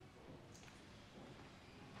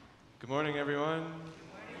Good morning, everyone.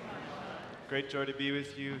 Great joy to be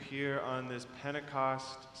with you here on this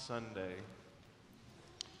Pentecost Sunday.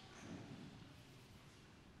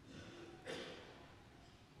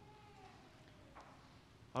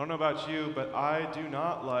 I don't know about you, but I do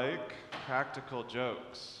not like practical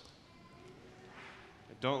jokes.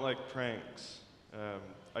 I don't like pranks.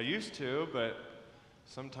 I used to, but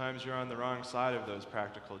sometimes you're on the wrong side of those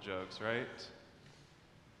practical jokes, right?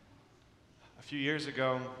 A few years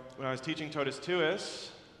ago, when I was teaching Totus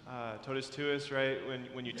Tuus, right,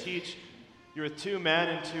 when you teach, you're with two men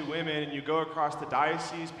and two women, and you go across the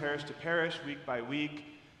diocese, parish to parish, week by week,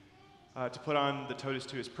 to put on the Totus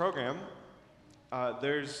Tuus program.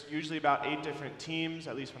 There's usually about 8 different teams,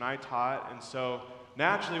 at least when I taught, and so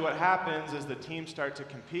naturally what happens is the teams start to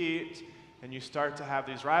compete, and you start to have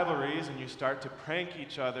these rivalries, and you start to prank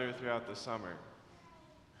each other throughout the summer.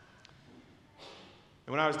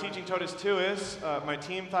 And when I was teaching Totus Tuus, my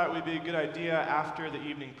team thought it would be a good idea after the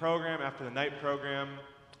evening program, after the night program,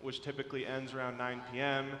 which typically ends around 9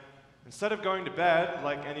 p.m., instead of going to bed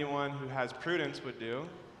like anyone who has prudence would do,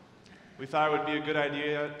 we thought it would be a good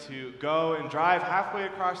idea to go and drive halfway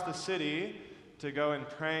across the city to go and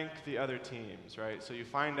prank the other teams, right? So you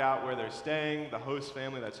find out where they're staying, the host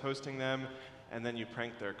family that's hosting them, and then you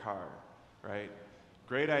prank their car, right?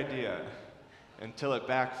 Great idea, until it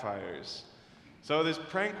backfires. So this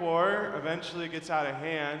prank war eventually gets out of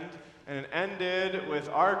hand, and it ended with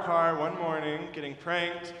our car one morning getting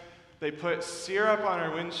pranked. They put syrup on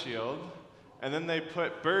our windshield, and then they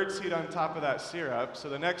put birdseed on top of that syrup. So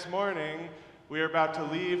the next morning, we were about to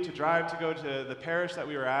leave to drive to go to the parish that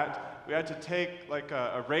we were at. We had to take like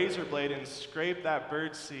a razor blade and scrape that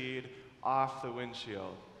birdseed off the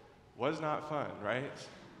windshield. Was not fun, right?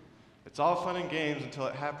 It's all fun and games until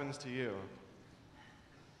it happens to you.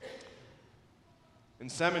 In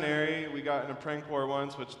seminary, we got in a prank war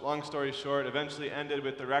once, which, long story short, eventually ended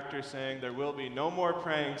with the rector saying there will be no more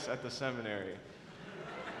pranks at the seminary.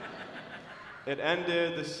 It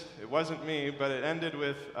wasn't me, but it ended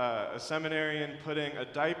with a seminarian putting a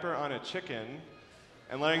diaper on a chicken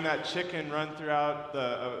and letting that chicken run throughout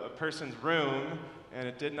a person's room, and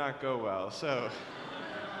it did not go well. So,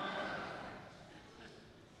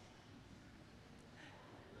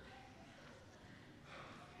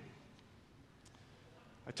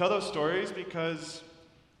 I tell those stories because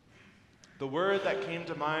the word that came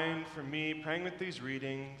to mind for me praying with these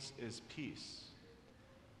readings is peace.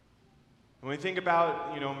 When we think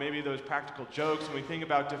about, maybe those practical jokes, when we think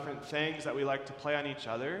about different things that we like to play on each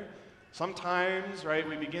other, sometimes, right,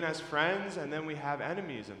 we begin as friends and then we have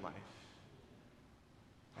enemies in life.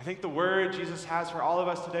 I think the word Jesus has for all of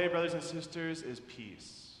us today, brothers and sisters, is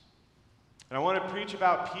peace. And I want to preach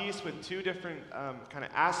about peace with 2 different kind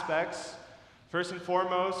of aspects. First and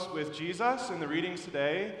foremost, with Jesus in the readings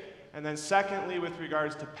today, and then secondly, with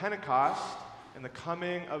regards to Pentecost and the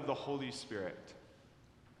coming of the Holy Spirit.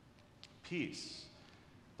 Peace.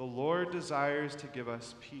 The Lord desires to give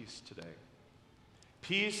us peace today.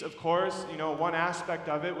 Peace, of course, one aspect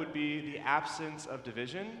of it would be the absence of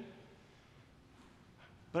division.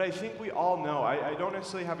 But I think we all know, I don't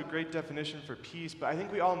necessarily have a great definition for peace, but I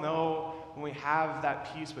think we all know when we have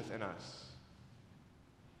that peace within us.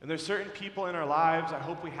 And there's certain people in our lives, I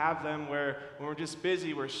hope we have them, where when we're just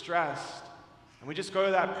busy, we're stressed, and we just go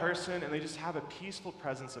to that person and they just have a peaceful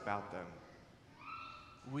presence about them.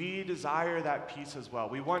 We desire that peace as well.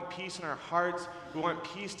 We want peace in our hearts. We want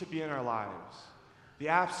peace to be in our lives. The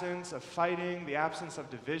absence of fighting, the absence of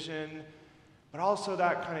division, but also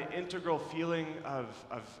that kind of integral feeling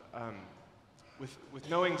with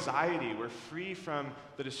no anxiety. We're free from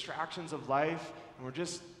the distractions of life, and we're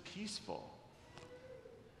just peaceful.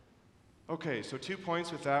 Okay, so 2 points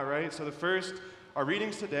with that, right? So the first, our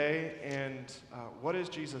readings today, and what does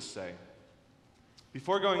Jesus say?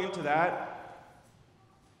 Before going into that,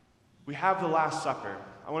 we have the Last Supper.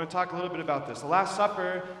 I want to talk a little bit about this. The Last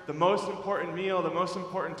Supper, the most important meal, the most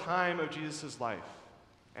important time of Jesus' life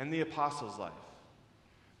and the apostles' life.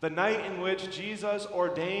 The night in which Jesus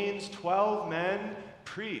ordains 12 men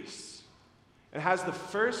priests and has the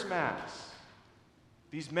first Mass.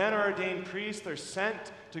 These men are ordained priests. They're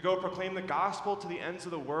sent to go proclaim the gospel to the ends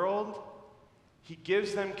of the world. He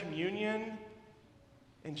gives them communion.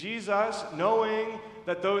 And Jesus, knowing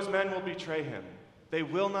that those men will betray him, they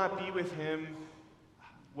will not be with him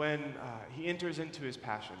when he enters into his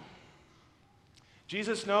passion.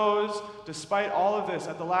 Jesus knows, despite all of this,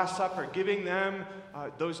 at the Last Supper, giving them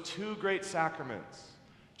those 2 great sacraments.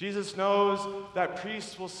 Jesus knows that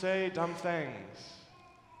priests will say dumb things,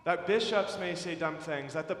 that bishops may say dumb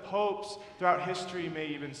things, that the popes throughout history may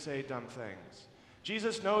even say dumb things.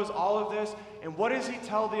 Jesus knows all of this, and what does he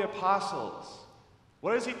tell the apostles?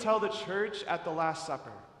 What does he tell the church at the Last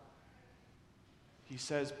Supper? He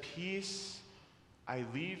says, "Peace I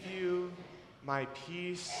leave you, my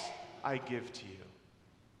peace I give to you."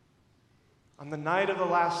 On the night of the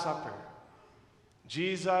Last Supper,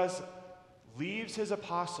 Jesus leaves his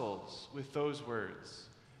apostles with those words,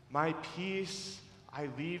 "My peace I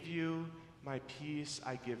leave you, my peace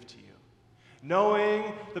I give to you."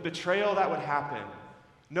 Knowing the betrayal that would happen,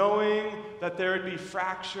 knowing that there would be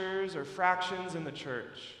fractures or fractions in the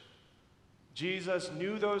church, Jesus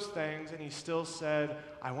knew those things, and he still said,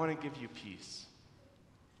 "I want to give you peace."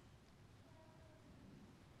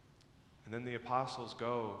 And then the apostles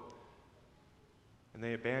go and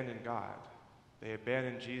they abandon God. They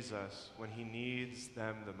abandon Jesus when he needs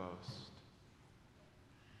them the most.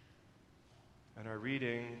 And our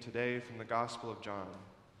reading today from the Gospel of John.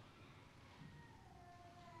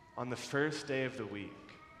 On the first day of the week,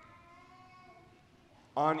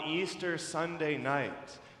 on Easter Sunday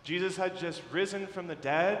night, Jesus had just risen from the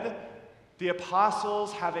dead. The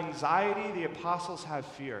apostles have anxiety. The apostles have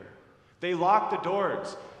fear. They lock the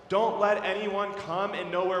doors. Don't let anyone come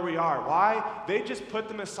and know where we are. Why? They just put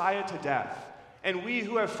the Messiah to death. And we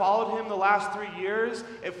who have followed him the last 3 years,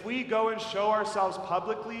 if we go and show ourselves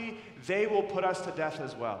publicly, they will put us to death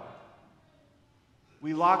as well.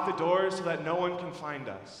 We lock the doors so that no one can find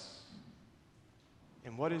us.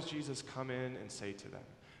 And what does Jesus come in and say to them?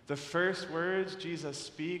 The first words Jesus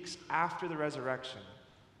speaks after the resurrection.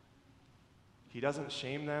 He doesn't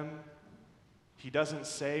shame them. He doesn't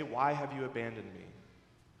say, "Why have you abandoned me?"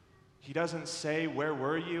 He doesn't say, "Where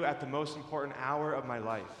were you at the most important hour of my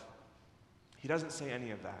life?" He doesn't say any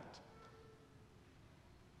of that.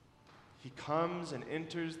 He comes and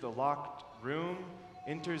enters the locked room,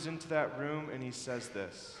 enters into that room, and he says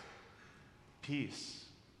this: "Peace,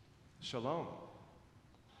 shalom.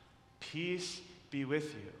 Peace be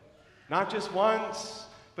with you." Not just once,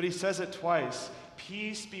 but he says it twice.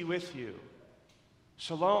 Peace be with you.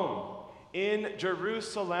 Shalom. In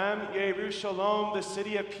Jerusalem, Yerushalom, the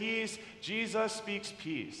city of peace, Jesus speaks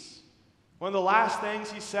peace. One of the last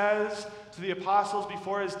things he says to the apostles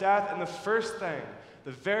before his death, and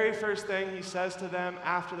the very first thing he says to them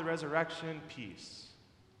after the resurrection, peace.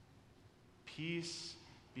 Peace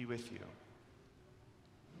be with you.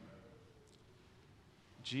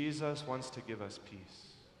 Jesus wants to give us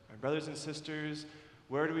peace. My brothers and sisters,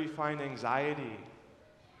 where do we find anxiety?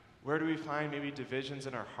 Where do we find maybe divisions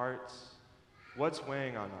in our hearts? What's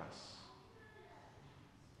weighing on us?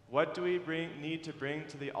 What do we need to bring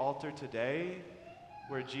to the altar today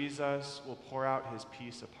where Jesus will pour out his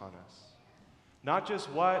peace upon us? Not just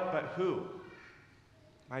what, but who?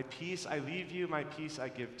 My peace I leave you, my peace I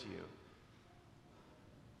give to you.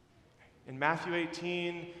 In Matthew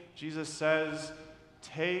 18, Jesus says,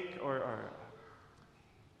 in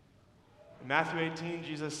Matthew 18,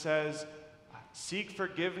 Jesus says, "Seek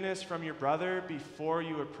forgiveness from your brother before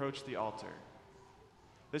you approach the altar."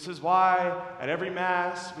 This is why at every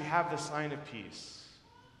Mass we have the sign of peace,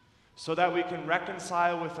 so that we can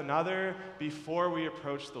reconcile with another before we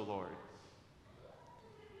approach the Lord.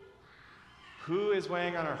 Who is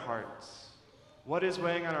weighing on our hearts? What is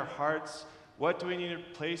weighing on our hearts? What do we need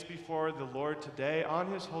to place before the Lord today on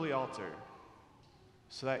his holy altar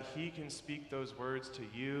so that he can speak those words to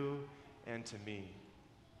you and to me?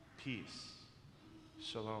 Peace.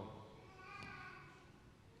 Shalom.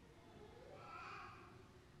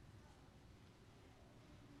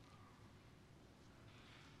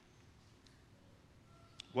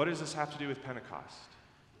 What does this have to do with Pentecost?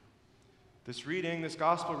 This reading, this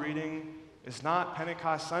gospel reading, is not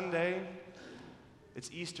Pentecost Sunday, it's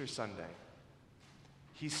Easter Sunday.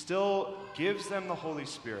 He still gives them the Holy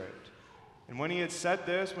Spirit. And when he had said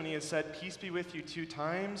this, when he had said, "Peace be with you" 2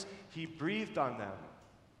 times, he breathed on them.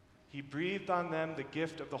 He breathed on them the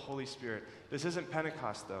gift of the Holy Spirit. This isn't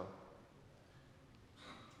Pentecost, though.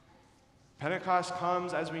 Pentecost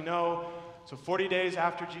comes, as we know, so 40 days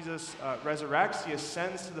after Jesus resurrects, he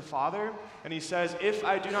ascends to the Father, and he says, "If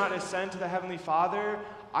I do not ascend to the Heavenly Father,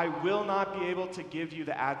 I will not be able to give you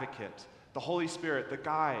the Advocate, the Holy Spirit, the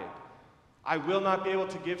guide. I will not be able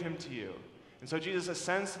to give him to you." And so Jesus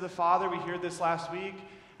ascends to the Father. We heard this last week.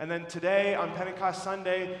 And then today, on Pentecost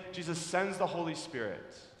Sunday, Jesus sends the Holy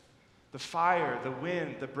Spirit, the fire, the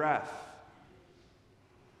wind, the breath.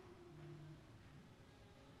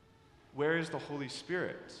 Where is the Holy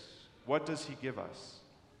Spirit? What does he give us?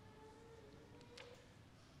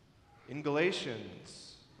 In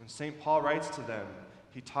Galatians, when St. Paul writes to them,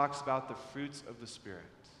 he talks about the fruits of the Spirit.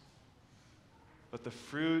 But the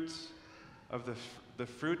fruit of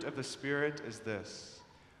the Spirit is this: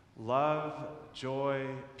 love, joy,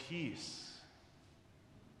 peace,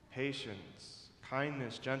 patience,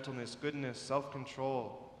 kindness, gentleness, goodness,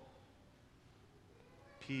 self-control,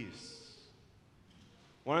 peace.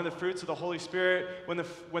 One of the fruits of the Holy Spirit,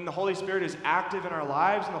 when the Holy Spirit is active in our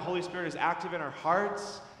lives and the Holy Spirit is active in our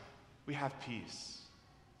hearts, we have peace.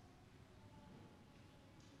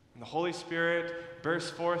 And the Holy Spirit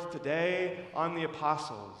bursts forth today on the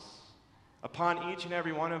apostles, upon each and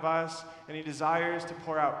every one of us, and he desires to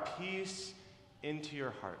pour out peace into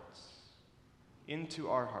your hearts, into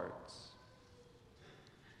our hearts.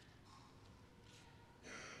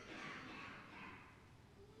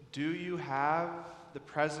 Do you have the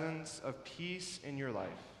presence of peace in your life?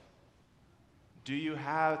 Do you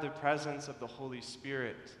have the presence of the Holy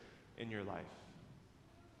Spirit in your life?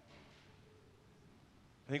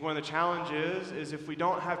 I think one of the challenges is if we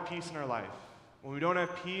don't have peace in our life. When we don't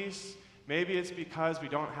have peace, maybe it's because we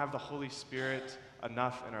don't have the Holy Spirit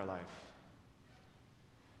enough in our life.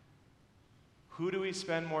 Who do we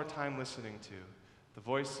spend more time listening to? The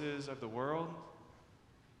voices of the world,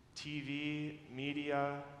 TV,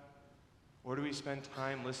 media, or do we spend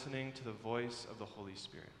time listening to the voice of the Holy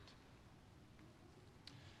Spirit?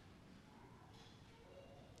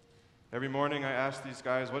 Every morning I ask these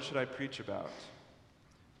guys, what should I preach about?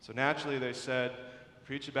 So naturally they said,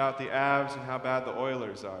 preach about the Avs and how bad the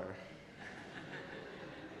Oilers are.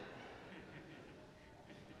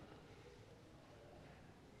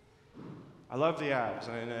 I love the Avs,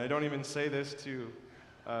 and I don't even say this to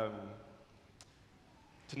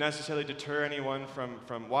necessarily deter anyone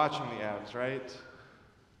from watching the Avs, right?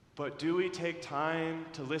 But do we take time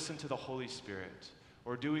to listen to the Holy Spirit?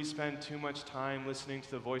 Or do we spend too much time listening to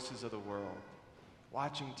the voices of the world,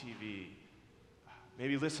 watching TV,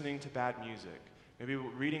 maybe listening to bad music, maybe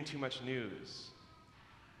reading too much news?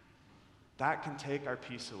 That can take our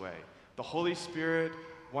peace away. The Holy Spirit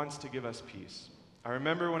wants to give us peace. I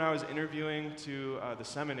remember when I was interviewing to the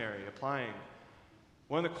seminary, applying,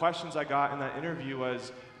 one of the questions I got in that interview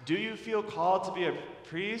was, do you feel called to be a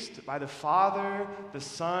priest by the Father, the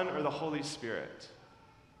Son, or the Holy Spirit?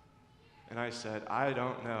 And I said, I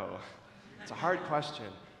don't know. It's a hard question.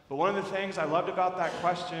 But one of the things I loved about that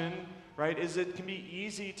question, right, is it can be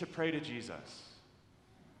easy to pray to Jesus.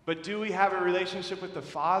 But do we have a relationship with the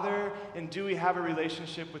Father, and do we have a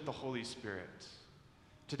relationship with the Holy Spirit?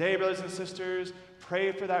 Today, brothers and sisters,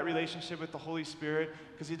 pray for that relationship with the Holy Spirit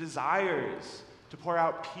because he desires to pour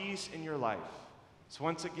out peace in your life. So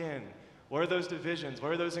once again, what are those divisions?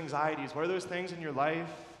 What are those anxieties? What are those things in your life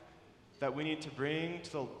that we need to bring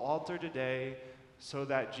to the altar today so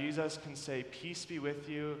that Jesus can say, peace be with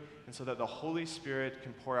you, and so that the Holy Spirit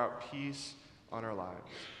can pour out peace on our lives?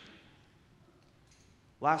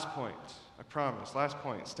 Last point, I promise, last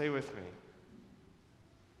point, stay with me.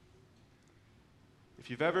 If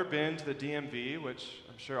you've ever been to the DMV, which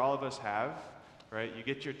I'm sure all of us have, right, you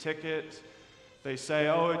get your ticket. They say,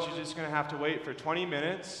 oh, you're just going to have to wait for 20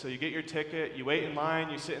 minutes. So you get your ticket, you wait in line,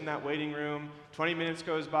 you sit in that waiting room. 20 minutes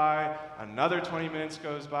goes by, another 20 minutes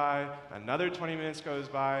goes by, another 20 minutes goes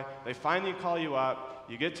by. They finally call you up,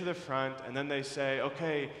 you get to the front, and then they say,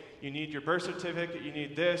 okay, you need your birth certificate, you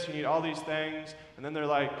need this, you need all these things. And then they're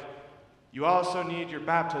like, you also need your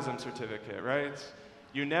baptism certificate, right?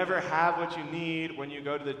 You never have what you need when you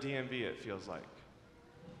go to the DMV, it feels like.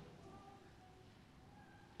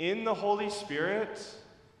 In the Holy Spirit,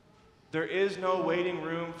 there is no waiting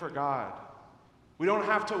room for God. We don't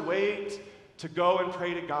have to wait to go and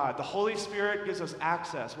pray to God. The Holy Spirit gives us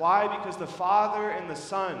access. Why? Because the Father and the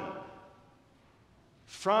Son,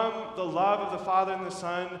 from the love of the Father and the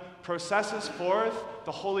Son, processes forth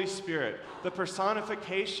the Holy Spirit, the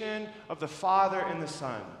personification of the Father and the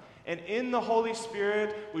Son. And in the Holy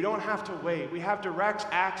Spirit, we don't have to wait. We have direct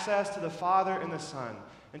access to the Father and the Son.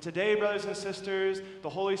 And today, brothers and sisters, the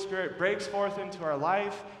Holy Spirit breaks forth into our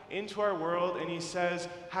life, into our world, and he says,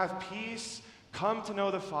 have peace, come to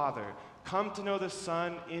know the Father, come to know the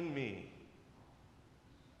Son in me.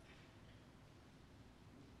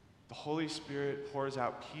 The Holy Spirit pours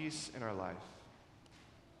out peace in our life.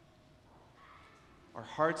 Our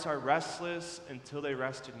hearts are restless until they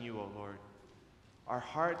rest in you, O Lord. Our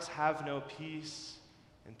hearts have no peace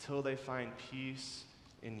until they find peace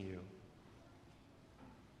in you.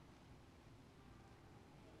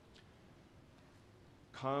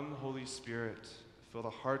 Come, Holy Spirit, fill the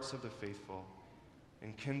hearts of the faithful,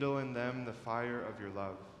 and kindle in them the fire of your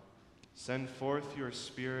love. Send forth your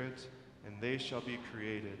Spirit, and they shall be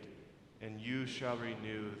created, and you shall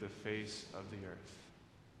renew the face of the earth.